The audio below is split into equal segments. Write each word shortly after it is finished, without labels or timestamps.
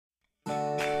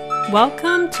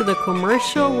Welcome to the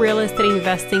Commercial Real Estate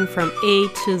Investing from A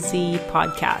to Z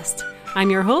podcast. I'm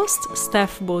your host,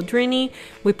 Steph Boldrini.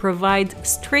 We provide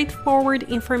straightforward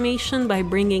information by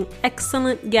bringing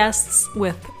excellent guests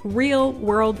with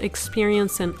real-world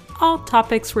experience in all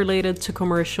topics related to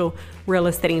commercial real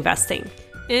estate investing.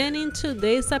 And in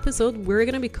today's episode, we're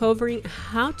going to be covering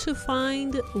how to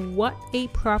find what a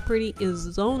property is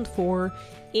zoned for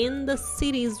in the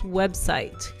city's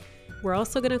website. We're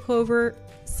also going to cover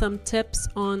some tips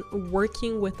on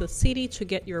working with the city to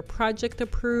get your project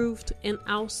approved and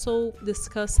also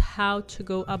discuss how to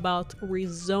go about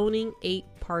rezoning a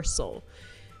parcel.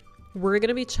 We're going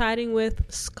to be chatting with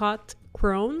Scott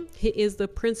Crone. He is the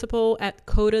principal at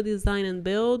Coda Design and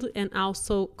Build and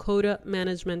also Coda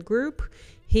Management Group.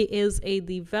 He is a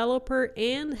developer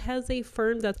and has a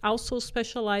firm that also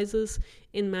specializes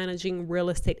in managing real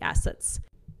estate assets.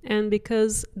 And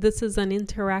because this is an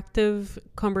interactive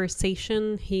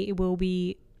conversation, he will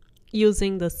be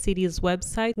using the city's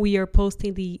website. We are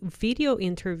posting the video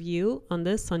interview on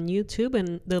this on YouTube,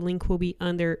 and the link will be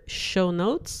under show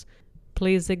notes.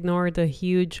 Please ignore the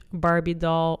huge Barbie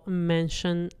doll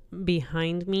mansion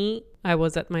behind me. I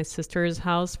was at my sister's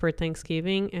house for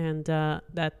Thanksgiving, and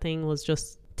that thing was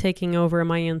just taking over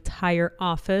my entire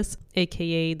office,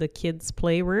 aka the kids'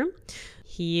 playroom.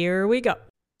 Here we go.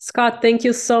 Scott, thank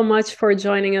you so much for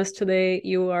joining us today.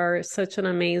 You are such an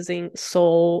amazing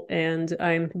soul, and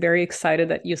I'm very excited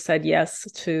that you said yes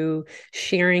to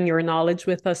sharing your knowledge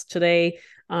with us today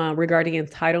regarding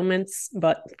entitlements.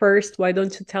 But first, why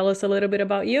don't you tell us a little bit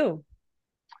about you?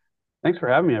 Thanks for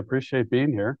having me. I appreciate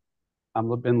being here.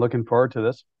 I've been looking forward to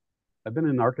this. I've been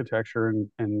in architecture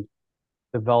and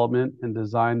development and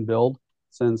design build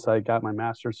since I got my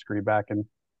master's degree back in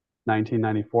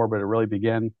 1994, but it really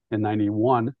began in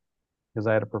 91 because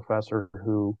I had a professor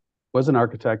who was an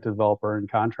architect, developer, and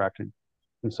contracting.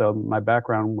 And so my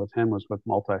background with him was with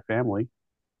multifamily.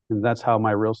 And that's how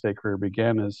my real estate career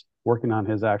began, is working on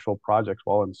his actual projects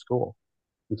while in school.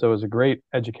 And so it was a great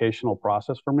educational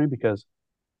process for me because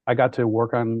I got to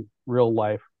work on real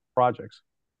life projects.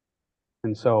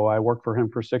 And so I worked for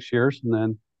him for 6 years. And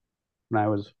then when I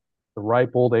was the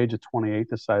ripe old age of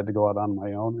 28, decided to go out on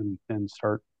my own and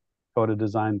start Coda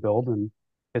Design Build, and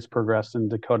it's progressed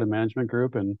into Coda Management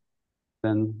Group, and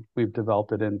then we've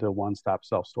developed it into one-stop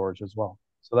self-storage as well.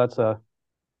 So that's a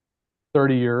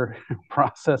 30-year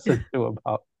process into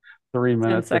about 3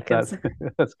 minutes. 10 seconds.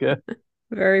 That's good.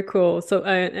 Very cool. So,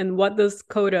 and what does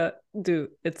Coda do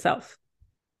itself?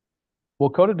 Well,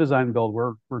 Coda Design Build,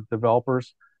 we're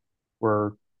developers.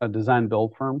 We're a design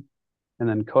build firm, and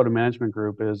then Coda Management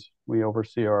Group is we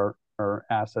oversee our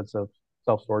assets of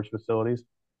self-storage facilities.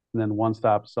 And then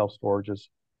one-stop self-storage is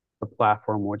the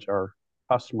platform which our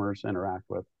customers interact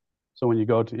with. So when you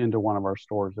go into one of our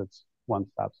stores, it's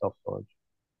one-stop self-storage.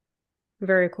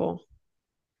 Very cool.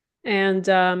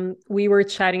 And we were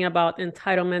chatting about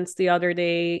entitlements the other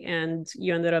day, and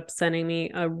you ended up sending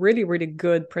me a really, really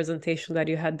good presentation that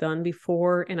you had done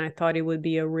before. And I thought it would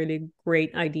be a really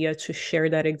great idea to share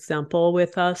that example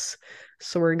with us.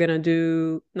 So we're going to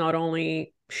do not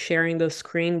only sharing the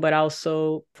screen, but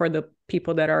also for the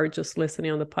people that are just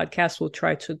listening on the podcast, we'll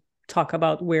try to talk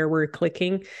about where we're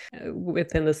clicking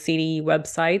within the city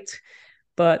website.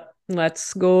 But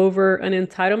let's go over an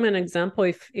entitlement example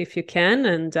if you can,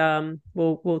 and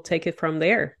we'll take it from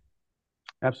there.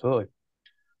 Absolutely.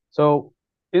 So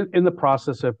in the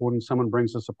process of when someone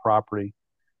brings us a property,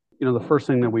 the first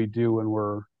thing that we do when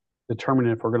we're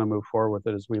determining if we're going to move forward with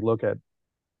it is we look at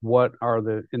what are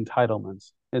the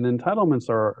entitlements. And entitlements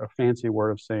are a fancy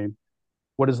word of saying,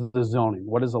 what is the zoning?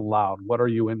 What is allowed? What are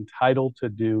you entitled to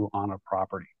do on a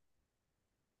property?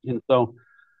 And so,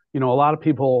 a lot of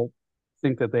people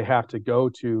think that they have to go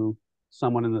to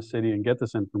someone in the city and get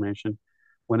this information,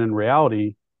 when in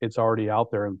reality, it's already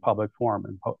out there in public forum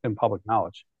and in public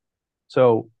knowledge.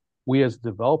 So we as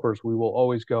developers, we will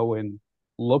always go and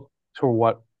look to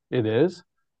what it is,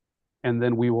 and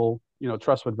then we will,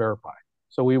 trust but verify.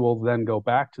 So we will then go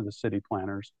back to the city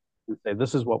planners and say,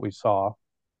 this is what we saw.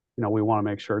 We want to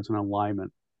make sure it's in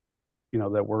alignment,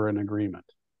 that we're in agreement.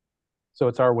 So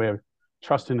it's our way of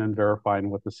trusting and verifying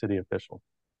with the city official.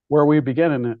 Where we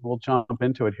begin, and we'll jump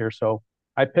into it here. So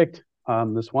I picked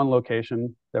this one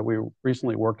location that we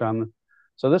recently worked on.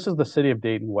 So this is the City of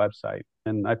Dayton website.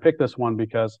 And I picked this one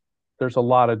because there's a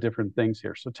lot of different things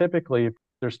here. So typically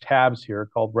there's tabs here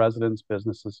called residents,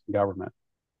 businesses, and government.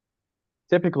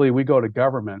 Typically we go to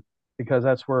government because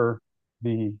that's where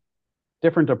the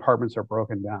different departments are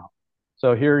broken down.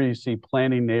 So here you see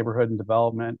planning, neighborhood, and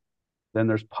development. Then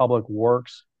there's public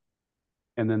works.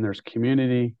 And then there's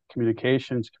community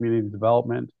communications, community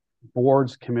development,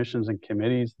 boards, commissions, and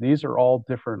committees. These are all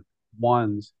different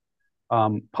ones.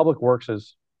 Public works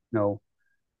is,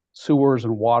 sewers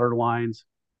and water lines,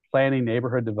 planning,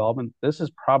 neighborhood development. This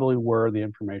is probably where the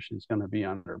information is going to be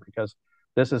under, because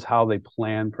this is how they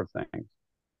plan for things.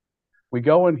 We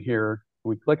go in here,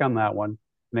 we click on that one,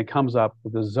 and it comes up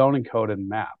with the zoning code and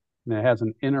map, and it has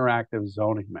an interactive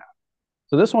zoning map.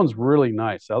 So this one's really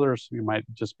nice. Others, you might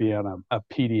just be on a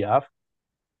PDF.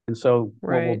 And so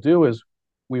what we'll do is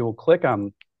we will click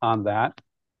on that,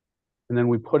 and then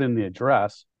we put in the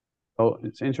address. So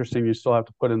it's interesting, you still have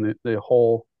to put in the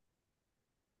whole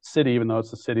city, even though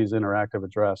it's the city's interactive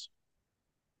address.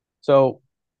 So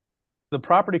the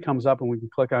property comes up and we can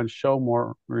click on show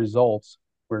more results.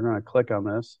 We're going to click on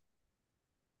this.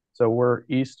 So we're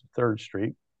East 3rd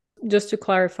Street. Just to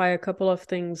clarify a couple of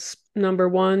things. Number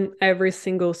one, every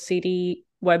single city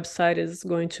website is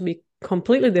going to be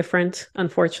completely different,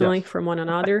 unfortunately, from one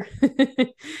another.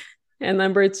 And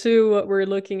number two, what we're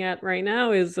looking at right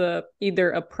now is either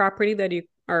a property that you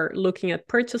are looking at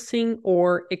purchasing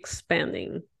or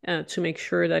expanding to make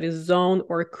sure that is zoned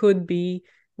or could be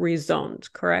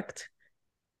rezoned, correct?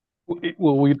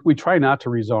 Well, we try not to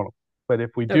rezone them, but if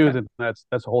we do, then that's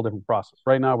a whole different process.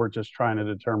 Right now, we're just trying to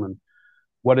determine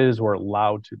what it is we're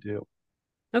allowed to do.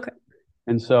 Okay.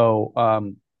 And so,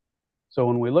 so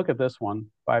when we look at this one,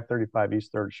 535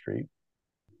 East 3rd Street,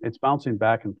 it's bouncing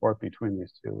back and forth between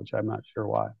these two, which I'm not sure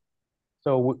why.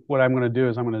 So what I'm going to do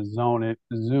is I'm going to zoom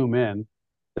in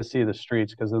to see the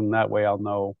streets, because then that way I'll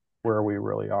know where we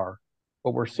really are.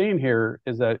 What we're seeing here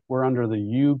is that we're under the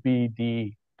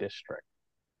UBD district.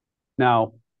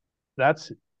 Now,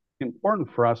 that's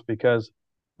important for us because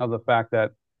of the fact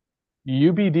that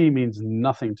UBD means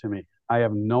nothing to me. I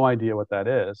have no idea what that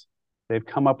is. They've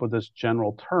come up with this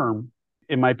general term.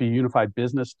 It might be Unified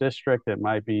Business District. It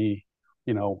might be,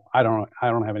 I don't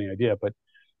have any idea, but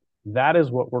that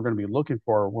is what we're going to be looking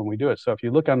for when we do it. So if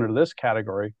you look under this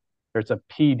category, there's a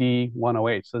PD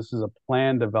 108. So this is a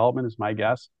plan development, is my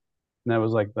guess. And that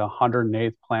was like the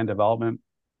 108th plan development,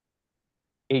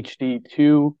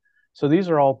 HD2. So these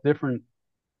are all different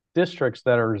districts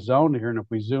that are zoned here. And if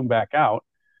we zoom back out,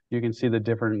 you can see the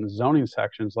different zoning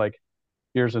sections. Like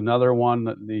here's another one,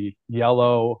 the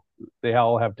yellow, they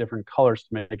all have different colors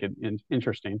to make it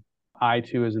interesting.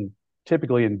 I2 is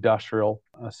typically industrial,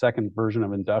 a second version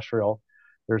of industrial.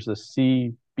 There's the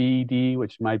CBD,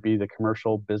 which might be the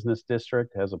commercial business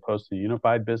district as opposed to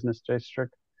unified business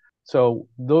district. So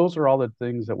those are all the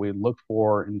things that we look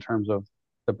for in terms of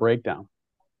the breakdown.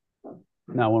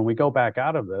 Now, when we go back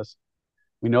out of this,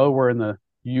 we know we're in the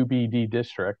UBD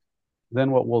district.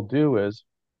 Then what we'll do is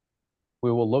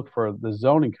we will look for the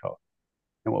zoning code.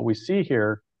 And what we see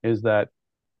here is that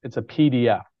it's a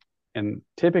PDF. And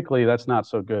typically that's not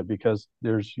so good because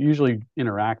there's usually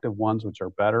interactive ones which are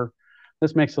better.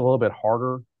 This makes it a little bit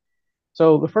harder.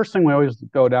 So the first thing we always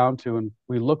go down to, and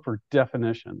we look for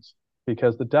definitions,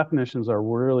 because the definitions are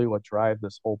really what drive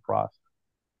this whole process.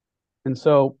 And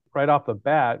so right off the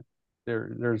bat,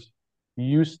 there's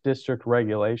use district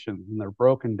regulations, and they're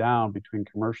broken down between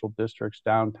commercial districts,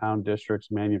 downtown districts,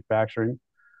 manufacturing,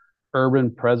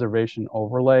 urban preservation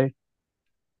overlay.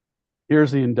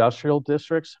 Here's the industrial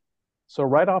districts. So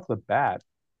right off the bat,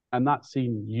 I'm not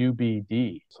seeing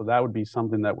UBD. So that would be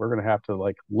something that we're going to have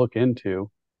to look into.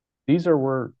 These are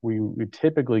where we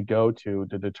typically go to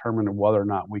determine whether or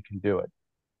not we can do it.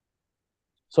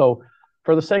 So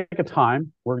for the sake of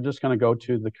time, we're just going to go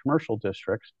to the commercial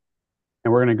districts,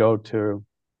 and we're going to go to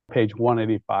page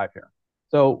 185 here.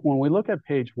 So when we look at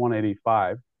page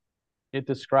 185, it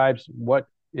describes what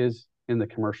is in the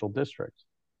commercial districts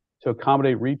to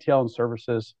accommodate retail and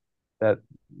services that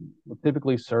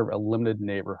typically serve a limited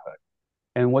neighborhood.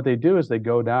 And what they do is they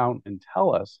go down and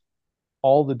tell us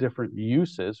all the different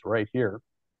uses right here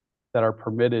that are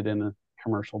permitted in a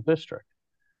commercial district.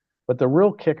 But the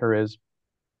real kicker is,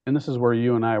 and this is where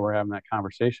you and I were having that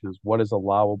conversation, is what is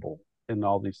allowable in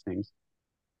all these things.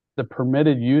 The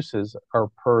permitted uses are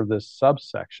per this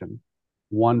subsection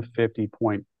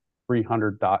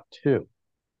 150.300.2.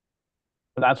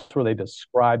 That's where they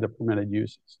describe the permitted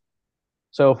uses.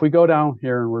 So if we go down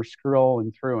here and we're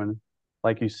scrolling through, and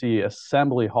like you see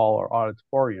assembly hall or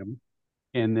auditorium,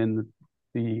 and in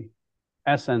the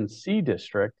SNC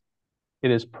district,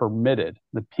 it is permitted.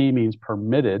 The P means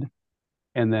permitted,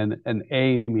 and then an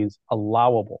A means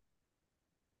allowable.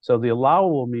 So the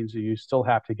allowable means that you still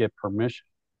have to get permission.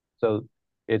 So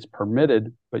it's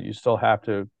permitted, but you still have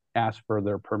to ask for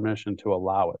their permission to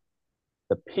allow it.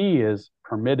 The P is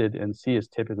permitted, and C is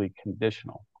typically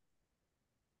conditional.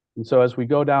 And so as we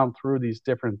go down through these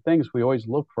different things, we always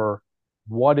look for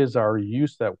what is our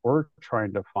use that we're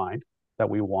trying to find that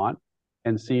we want,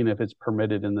 and seeing if it's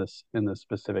permitted in this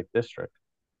specific district.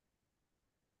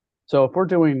 So if we're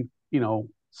doing,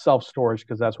 self-storage,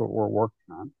 because that's what we're working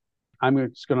on, I'm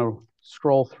just going to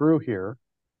scroll through here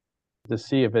to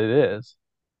see if it is,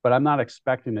 but I'm not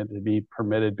expecting it to be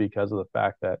permitted because of the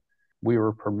fact that we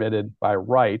were permitted by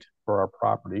right for our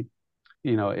property.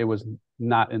 It was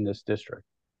not in this district.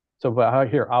 So, but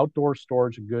here, outdoor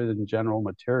storage of goods and general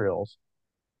materials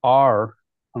are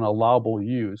an allowable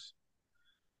use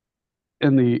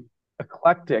in the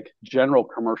eclectic general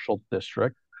commercial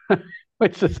district,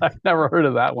 which is, I've never heard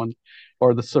of that one,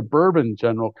 or the suburban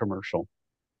general commercial.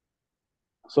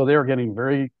 So they're getting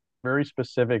very, very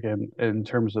specific in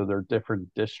terms of their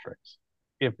different districts.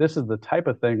 If this is the type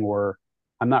of thing where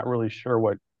I'm not really sure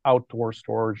what outdoor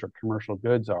storage or commercial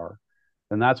goods are,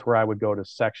 then that's where I would go to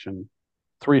section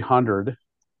 300-002.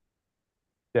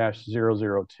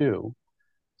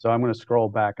 So I'm going to scroll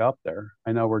back up there.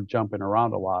 I know we're jumping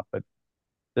around a lot, but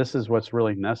this is what's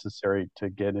really necessary to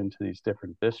get into these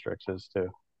different districts, is to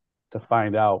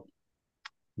find out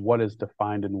what is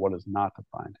defined and what is not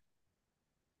defined.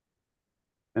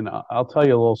 And I'll tell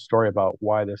you a little story about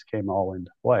why this came all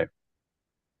into play.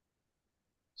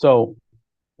 So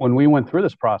when we went through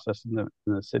this process in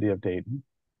the city of Dayton,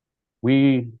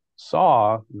 we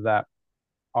saw that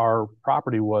our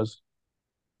property was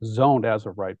zoned as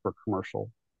of right for commercial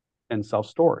and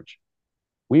self-storage.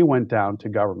 We went down to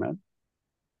government,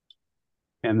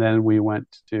 and then we went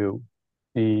to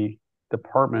the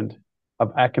Department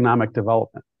of Economic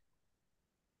Development.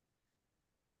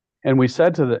 And we saw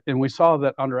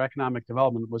that under economic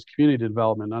development was community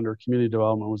development, under community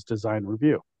development was design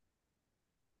review.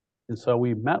 And so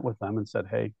we met with them and said,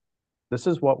 hey, this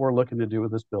is what we're looking to do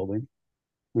with this building.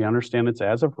 We understand it's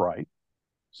as of right.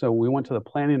 So we went to the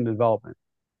planning and development,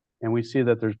 and we see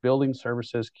that there's building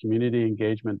services, community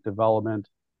engagement development,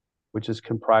 which is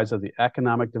comprised of the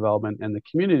economic development and the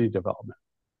community development.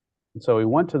 And so we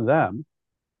went to them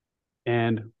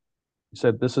and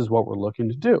said, this is what we're looking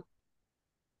to do.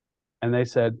 And they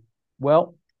said,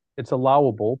 well, it's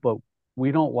allowable, but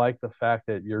we don't like the fact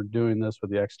that you're doing this with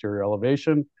the exterior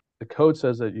elevation. The code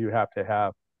says that you have to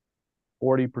have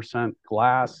 40%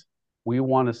 glass. We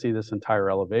want to see this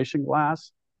entire elevation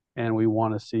glass, and we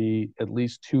want to see at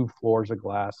least 2 floors of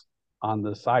glass on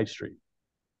the side street.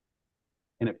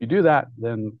 And if you do that,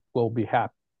 then we'll be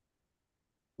happy.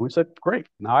 And we said, great.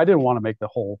 Now, I didn't want to make the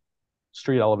whole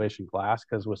street elevation glass,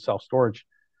 because with self-storage,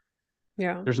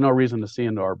 there's no reason to see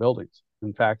into our buildings.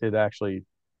 In fact, it actually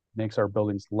makes our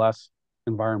buildings less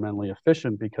environmentally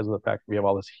efficient because of the fact that we have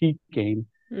all this heat gain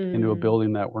into a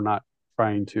building that we're not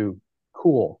trying to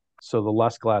cool. So the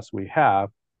less glass we have,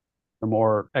 the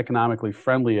more economically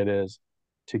friendly it is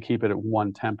to keep it at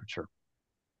one temperature.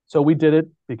 So we did it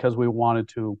because we wanted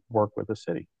to work with the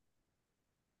city.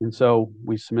 And so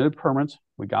we submitted permits,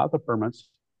 we got the permits.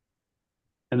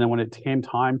 And then when it came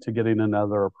time to getting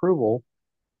another approval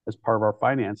as part of our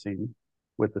financing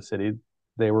with the city,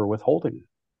 they were withholding it.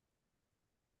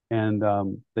 And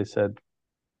they said,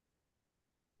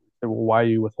 well, why are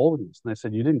you withholding this? And they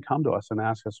said, you didn't come to us and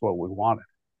ask us what we wanted.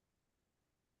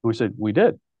 And we said, we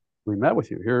did. We met with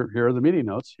you. Here are the meeting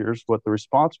notes. Here's what the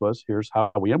response was. Here's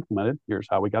how we implemented. Here's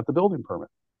how we got the building permit.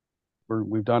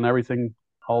 We've done everything,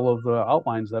 all of the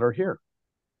outlines that are here.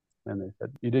 And they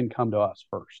said, you didn't come to us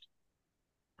first.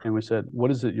 And we said,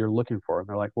 what is it you're looking for? And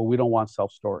they're like, well, we don't want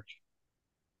self-storage.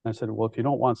 And I said, well, if you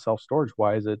don't want self-storage,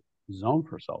 why is it zoned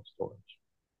for self-storage?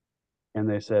 And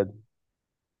they said,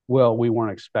 well, we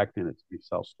weren't expecting it to be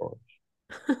self-storage.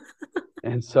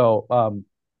 And so,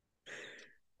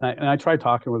 I tried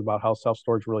talking about how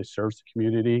self-storage really serves the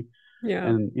community,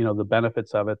 and the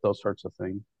benefits of it, those sorts of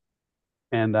things.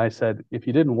 And I said, if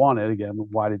you didn't want it, again,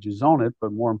 why did you zone it?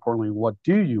 But more importantly, what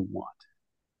do you want?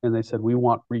 And they said, we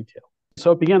want retail.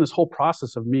 So it began this whole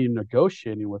process of me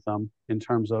negotiating with them in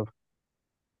terms of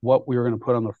what we were going to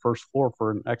put on the first floor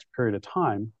for an X period of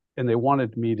time. And they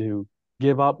wanted me to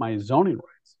give up my zoning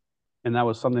rights. And that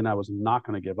was something I was not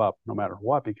going to give up no matter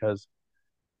what, because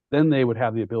then they would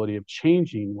have the ability of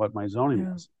changing what my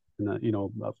zoning was, and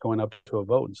going up to a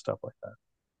vote and stuff like that.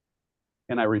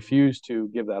 And I refused to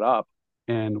give that up,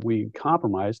 and we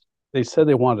compromised. They said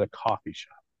they wanted a coffee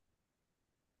shop.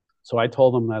 So I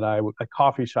told them that a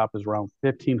coffee shop is around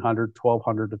 1,500 to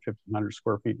 1,500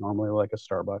 square feet, normally, like a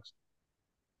Starbucks.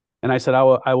 And I said, I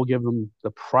will give them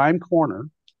the prime corner,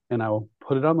 and I will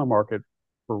put it on the market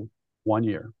for 1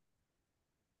 year.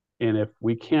 And if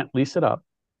we can't lease it up,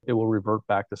 it will revert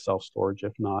back to self-storage.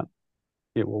 If not,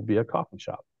 it will be a coffee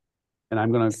shop. And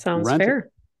I'm going to rent it.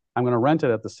 I'm going to rent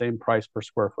it at the same price per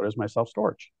square foot as my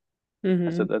self-storage.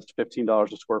 I said, that's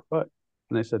 $15 a square foot.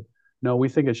 And they said, no, we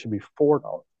think it should be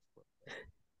 $4.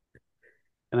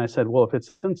 And I said, well, if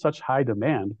it's in such high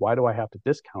demand, why do I have to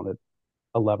discount it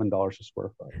 $11 a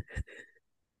square foot?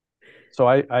 So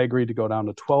I agreed to go down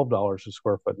to $12 a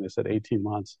square foot, and they said 18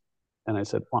 months. And I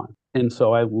said, fine. And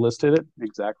so I listed it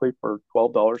exactly for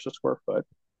 $12 a square foot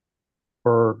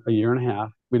for a year and a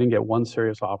half. We didn't get one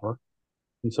serious offer.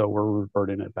 And so we're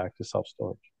reverting it back to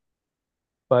self-storage.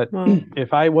 But Wow.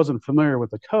 if I wasn't familiar with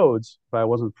the codes, if I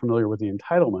wasn't familiar with the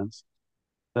entitlements,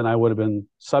 then I would have been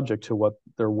subject to what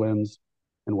their whims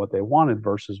and what they wanted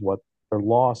versus what their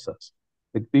law says.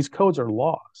 These codes are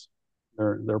laws.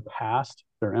 They're passed,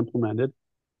 they're implemented,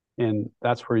 and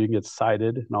that's where you get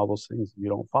cited and all those things you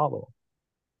don't follow.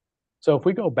 So if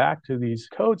we go back to these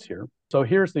codes here, so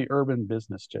here's the urban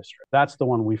business district. That's the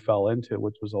one we fell into,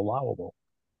 which was allowable.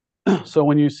 So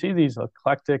when you see these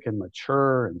eclectic and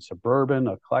mature and suburban,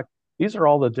 these are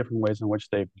all the different ways in which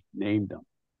they've named them.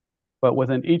 But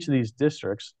within each of these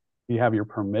districts, you have your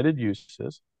permitted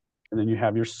uses, and then you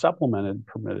have your supplemented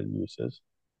permitted uses,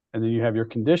 and then you have your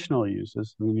conditional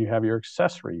uses, and then you have your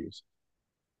accessory use.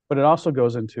 But it also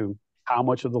goes into how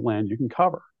much of the land you can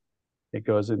cover. It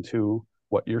goes into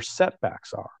what your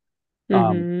setbacks are.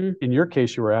 Mm-hmm. In your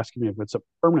case, you were asking me if it's a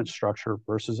permanent structure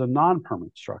versus a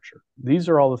non-permanent structure. These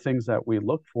are all the things that we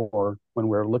look for when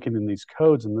we're looking in these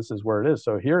codes, and this is where it is.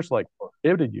 So here's like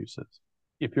prohibited uses.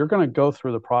 If you're going to go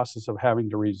through the process of having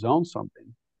to rezone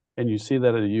something and you see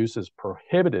that a use is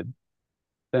prohibited,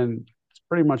 then it's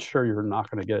pretty much sure you're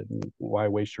not going to get it. And why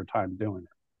waste your time doing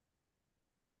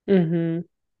it? Mm-hmm.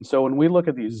 So when we look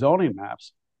at these zoning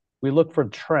maps, we look for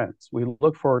trends. We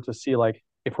look for to see like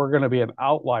if we're going to be an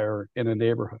outlier in a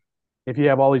neighborhood. If you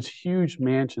have all these huge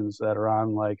mansions that are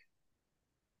on like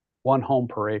one home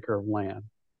per acre of land,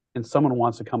 and someone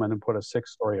wants to come in and put a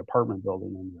 6-story apartment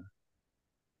building in there,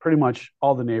 pretty much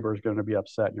all the neighbors are going to be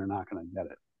upset and you're not going to get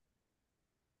it.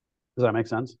 Does that make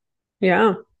sense?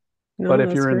 Yeah. But No, if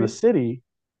that's you're in the great. city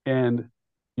and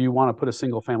you want to put a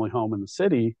single family home in the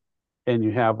city and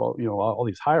you have all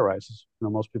these high rises,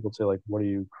 most people say like, what are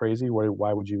you crazy?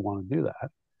 Why would you want to do that?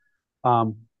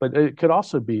 But it could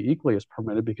also be equally as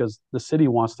permitted because the city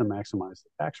wants to maximize the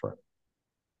tax revenue.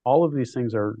 All of these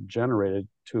things are generated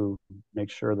to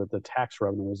make sure that the tax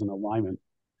revenue is in alignment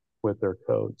with their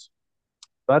codes.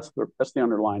 That's the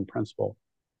underlying principle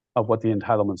of what the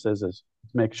entitlements is to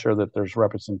make sure that there's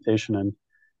representation and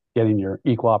getting your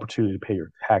equal opportunity to pay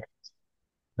your taxes.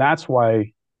 That's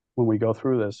why when we go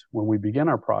through this, when we begin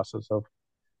our process of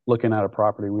looking at a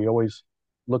property, we always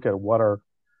look at what are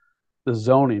the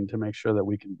zoning to make sure that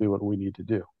we can do what we need to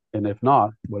do. And if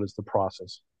not, what is the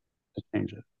process to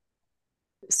change it?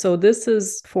 So this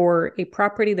is for a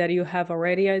property that you have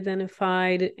already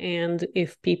identified, and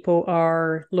if people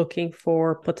are looking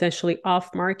for potentially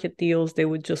off-market deals, they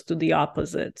would just do the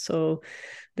opposite. So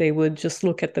they would just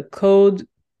look at the code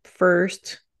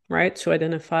first, right, to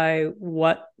identify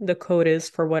what the code is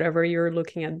for whatever you're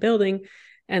looking at building,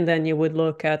 and then you would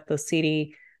look at the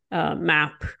city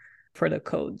map for the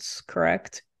codes,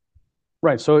 correct?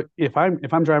 Right. So if I'm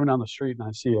driving down the street and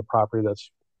I see a property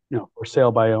that's for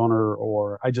sale by owner,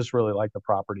 or I just really like the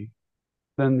property,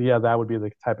 then yeah, that would be the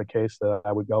type of case that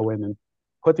I would go in and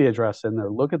put the address in there,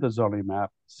 look at the zoning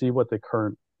map, see what the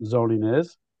current zoning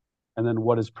is, and then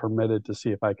what is permitted to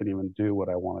see if I can even do what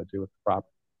I want to do with the property.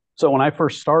 So when I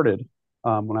first started,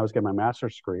 when I was getting my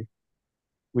master's degree,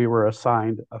 we were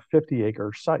assigned a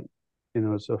 50-acre site. And it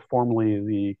was formerly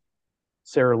the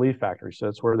Sara Lee factory. So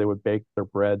it's where they would bake their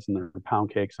breads and their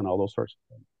pound cakes and all those sorts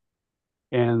of things.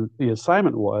 And the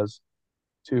assignment was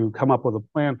to come up with a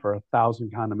plan for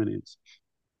 1,000 condominiums.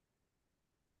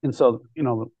 And so,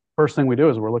 the first thing we do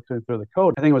is we're looking through the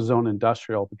code. I think it was zoned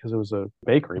industrial because it was a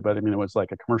bakery, but I mean, it was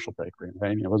like a commercial bakery,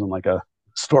 right? It wasn't like a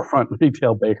storefront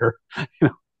retail baker. I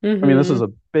mean, this is a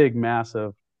big,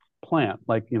 massive plant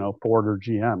like, Ford or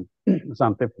GM. It's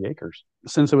on 50 acres.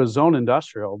 Since it was zoned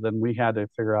industrial, then we had to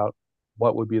figure out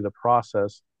what would be the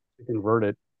process to convert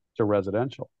it to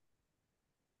residential.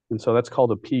 And so that's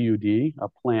called a PUD, a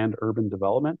planned urban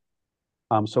development.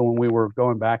 So when we were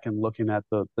going back and looking at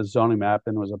the zoning map,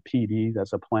 and it was a PD,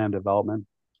 that's a planned development,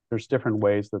 there's different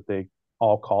ways that they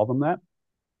all call them that.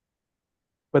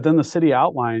 But then the city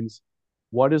outlines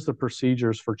what is the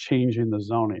procedures for changing the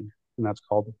zoning, and that's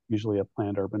called usually a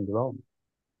planned urban development.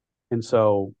 And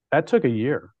so that took a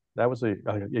year. That was a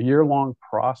year-long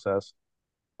process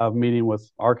of meeting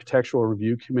with architectural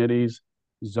review committees,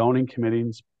 zoning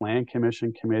committees, plan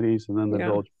commission committees, and then the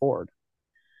village board.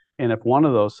 And if one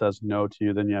of those says no to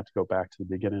you, then you have to go back to the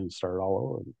beginning and start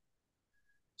all over.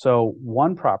 So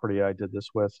one property I did this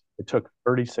with, it took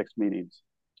 36 meetings.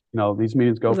 These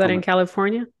meetings go from... Is that in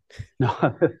California?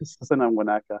 No, this isn't in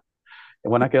Winnetka.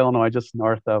 In Winnetka, Illinois, just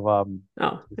north of Oh,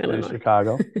 the city of Illinois.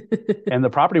 Chicago. And the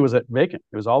property was vacant.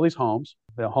 It was all these homes.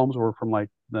 The homes were from like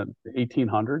the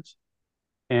 1800s,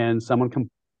 and someone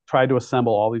tried to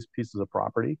assemble all these pieces of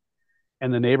property,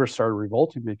 and the neighbors started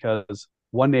revolting because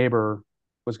one neighbor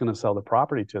was going to sell the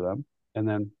property to them, and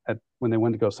then when they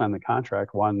went to go sign the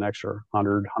contract, wanted an extra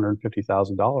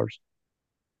 $150,000,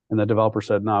 and the developer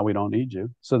said, "No, we don't need you."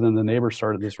 So then the neighbors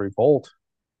started this revolt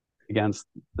against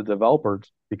the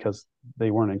developers because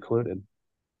they weren't included,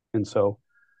 and so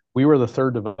we were the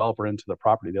third developer into the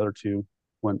property. The other two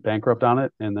went bankrupt on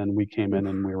it, and then we came in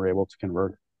and we were able to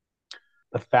convert.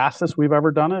 The fastest we've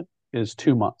ever done it is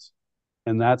 2 months,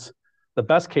 and that's the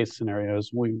best case scenario.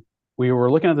 Is we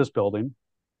were looking at this building,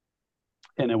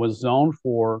 and it was zoned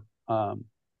for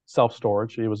self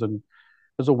storage. It was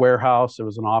a warehouse. It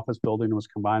was an office building. It was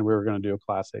combined. We were going to do a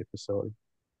Class A facility,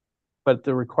 but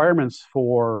the requirements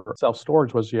for self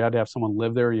storage was you had to have someone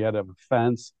live there. You had to have a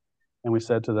fence, and we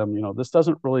said to them, this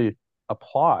doesn't really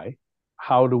apply.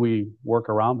 How do we work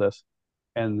around this?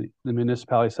 And the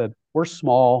municipality said, we're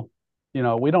small.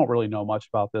 We don't really know much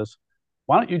about this.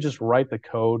 Why don't you just write the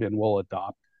code and we'll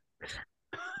adopt?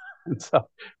 And so,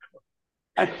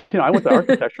 I went to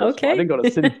architectural school. I didn't go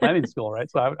to city planning school, right?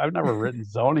 So I've never written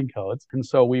zoning codes. And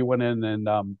so we went in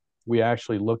and we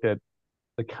actually looked at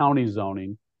the county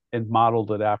zoning and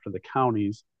modeled it after the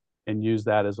counties and used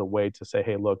that as a way to say,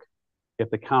 hey, look, if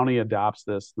the county adopts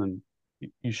this, then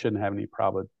you shouldn't have any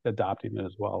problem adopting it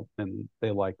as well. And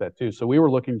they like that too. So we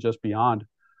were looking just beyond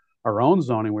our own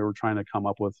zoning. We were trying to come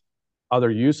up with other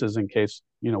uses in case,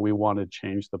 we wanted to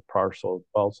change the parcel as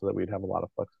well so that we'd have a lot of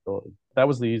flexibility. That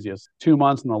was the easiest. 2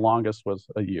 months, and the longest was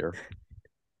a year.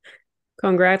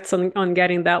 Congrats on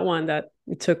getting that one. That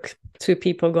it took 2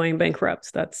 people going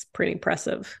bankrupt. That's pretty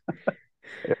impressive.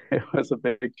 It was a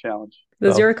big challenge.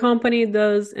 Does your company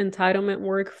does entitlement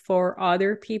work for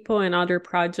other people and other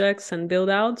projects and build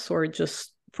outs, or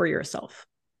just for yourself?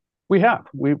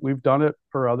 We've done it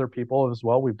for other people as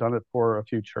well. We've done it for a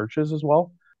few churches as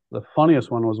well. The funniest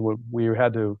one was when we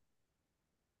had to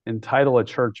entitle a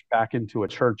church back into a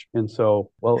church. And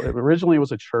so, originally it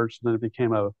was a church, and then it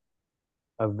became a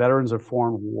Veterans of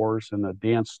Foreign Wars and a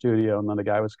dance studio. And then the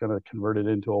guy was going to convert it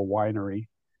into a winery.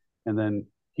 And then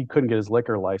he couldn't get his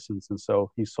liquor license. And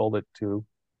so he sold it to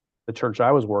the church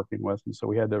I was working with. And so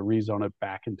we had to rezone it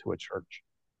back into a church.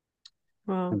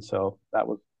 Wow. And so that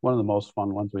was one of the most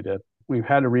fun ones we did. We've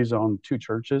had to rezone 2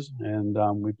 churches, and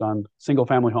we've done single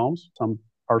family homes, some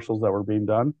parcels that were being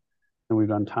done. And we've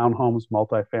done townhomes,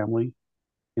 multifamily,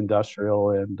 industrial,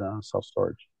 and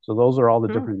self-storage. So those are all the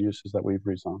different uses that we've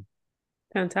rezoned.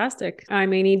 Fantastic. I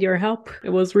may need your help. It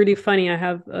was really funny. I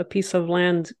have a piece of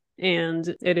land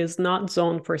and it is not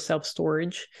zoned for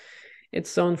self-storage.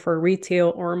 It's zoned for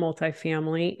retail or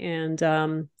multifamily.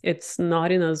 And it's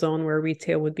not in a zone where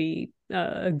retail would be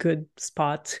a good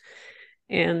spot.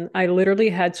 And I literally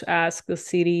had to ask the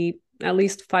city at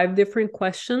least 5 different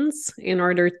questions in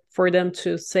order for them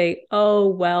to say, oh,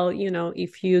 well,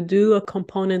 if you do a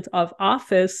component of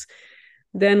office,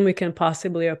 then we can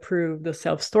possibly approve the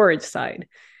self-storage side.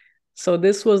 So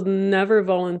this was never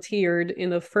volunteered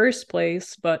in the first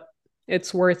place, but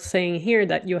it's worth saying here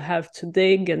that you have to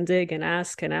dig and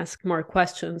ask more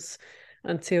questions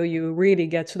until you really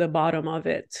get to the bottom of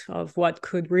it, of what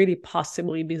could really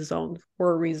possibly be zoned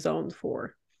or rezoned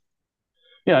for.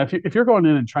 Yeah, if you're going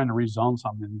in and trying to rezone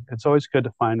something, it's always good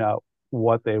to find out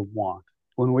what they want.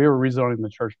 When we were rezoning the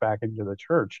church back into the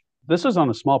church, this is on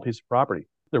a small piece of property.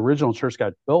 The original church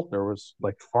got built, there was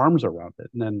like farms around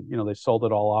it. And then, they sold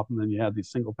it all off, and then you had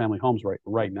these single family homes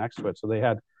right next to it. So they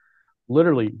had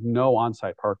literally no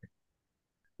on-site parking.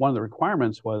 One of the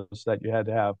requirements was that you had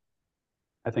to have,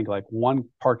 I think, like 1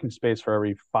 parking space for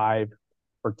every 5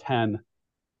 or 10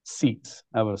 seats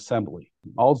of assembly.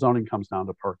 All zoning comes down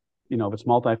to parking. If it's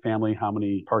multifamily, how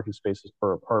many parking spaces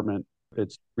per apartment? If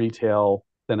it's retail,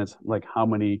 then it's like how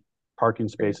many parking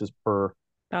spaces per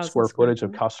square footage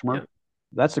of customer. Yeah.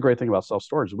 That's the great thing about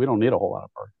self-storage. We don't need a whole lot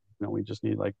of parking. We just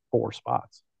need like 4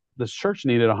 spots. This church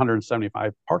needed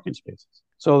 175 parking spaces.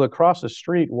 So across the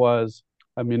street was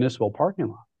a municipal parking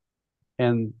lot.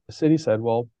 And the city said,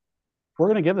 well, if we're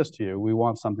going to give this to you, we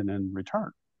want something in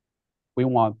return. We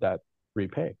want that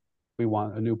repaid. We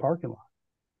want a new parking lot.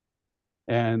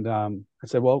 And I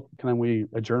said, well, can we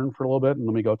adjourn for a little bit and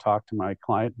let me go talk to my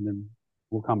client, and then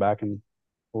we'll come back and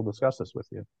we'll discuss this with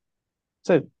you. I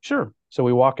said, sure. So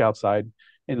we walk outside,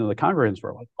 and the congregants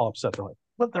were like all upset. They're like,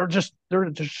 but they're just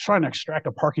trying to extract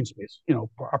a parking space,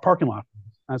 a parking lot.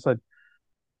 And I said,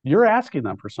 you're asking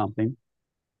them for something.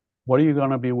 What are you going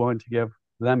to be willing to give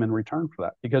them in return for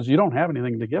that, because you don't have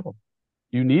anything to give them.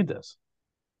 You need this.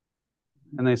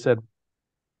 And they said,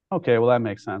 okay, well, that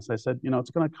makes sense. I said,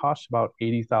 it's going to cost about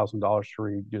 $80,000 to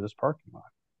redo this parking lot.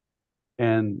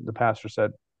 And the pastor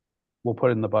said, we'll put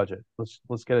it in the budget.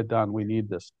 Let's get it done. We need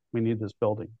this. We need this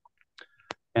building.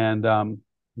 And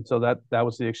so that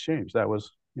was the exchange. That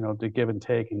was, the give and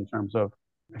take in terms of,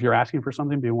 if you're asking for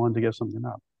something, be willing to give something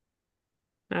up.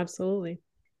 Absolutely.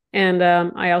 And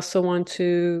I also want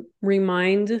to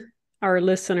remind our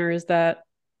listeners that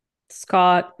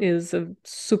Scott is a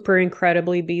super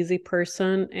incredibly busy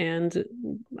person, and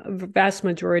a vast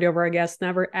majority of our guests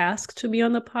never ask to be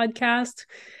on the podcast.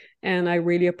 And I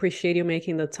really appreciate you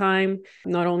making the time.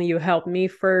 Not only you helped me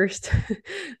first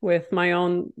with my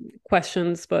own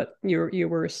questions, but you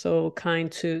were so kind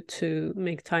to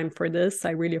make time for this.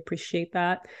 I really appreciate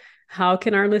that. How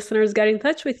can our listeners get in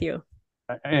touch with you?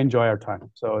 I enjoy our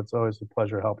time. So it's always a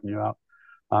pleasure helping you out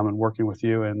and working with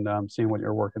you and seeing what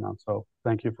you're working on. So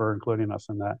thank you for including us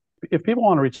in that. If people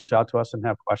want to reach out to us and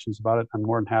have questions about it, I'm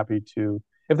more than happy to.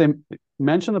 If they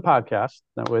mention the podcast,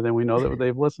 that way then we know that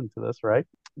they've listened to this, right?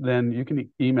 Then you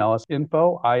can email us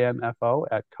info at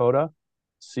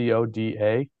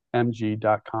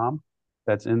CODAMG.com.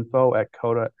 That's info at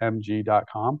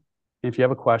CODAMG.com. If you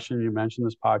have a question, you mention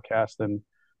this podcast, then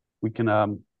we can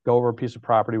go over a piece of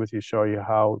property with you, show you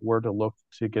where to look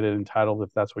to get it entitled if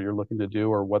that's what you're looking to do,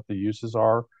 or what the uses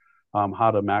are,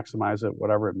 how to maximize it,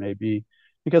 whatever it may be.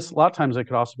 Because a lot of times it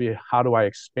could also be, how do I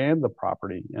expand the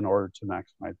property in order to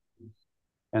maximize it?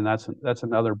 And that's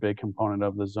another big component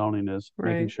of the zoning, is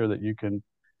making sure that you can,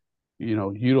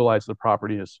 utilize the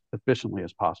property as efficiently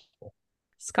as possible.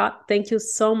 Scott, thank you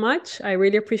so much. I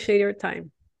really appreciate your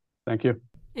time. Thank you.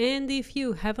 And if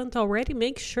you haven't already,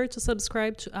 make sure to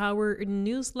subscribe to our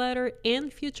newsletter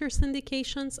and future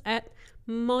syndications at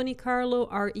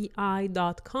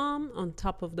montecarlorei.com on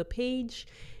top of the page.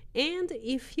 And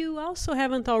if you also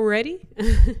haven't already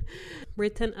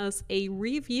written us a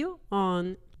review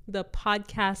on the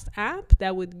podcast app,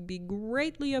 that would be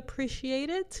greatly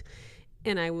appreciated.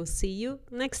 And I will see you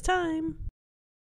next time.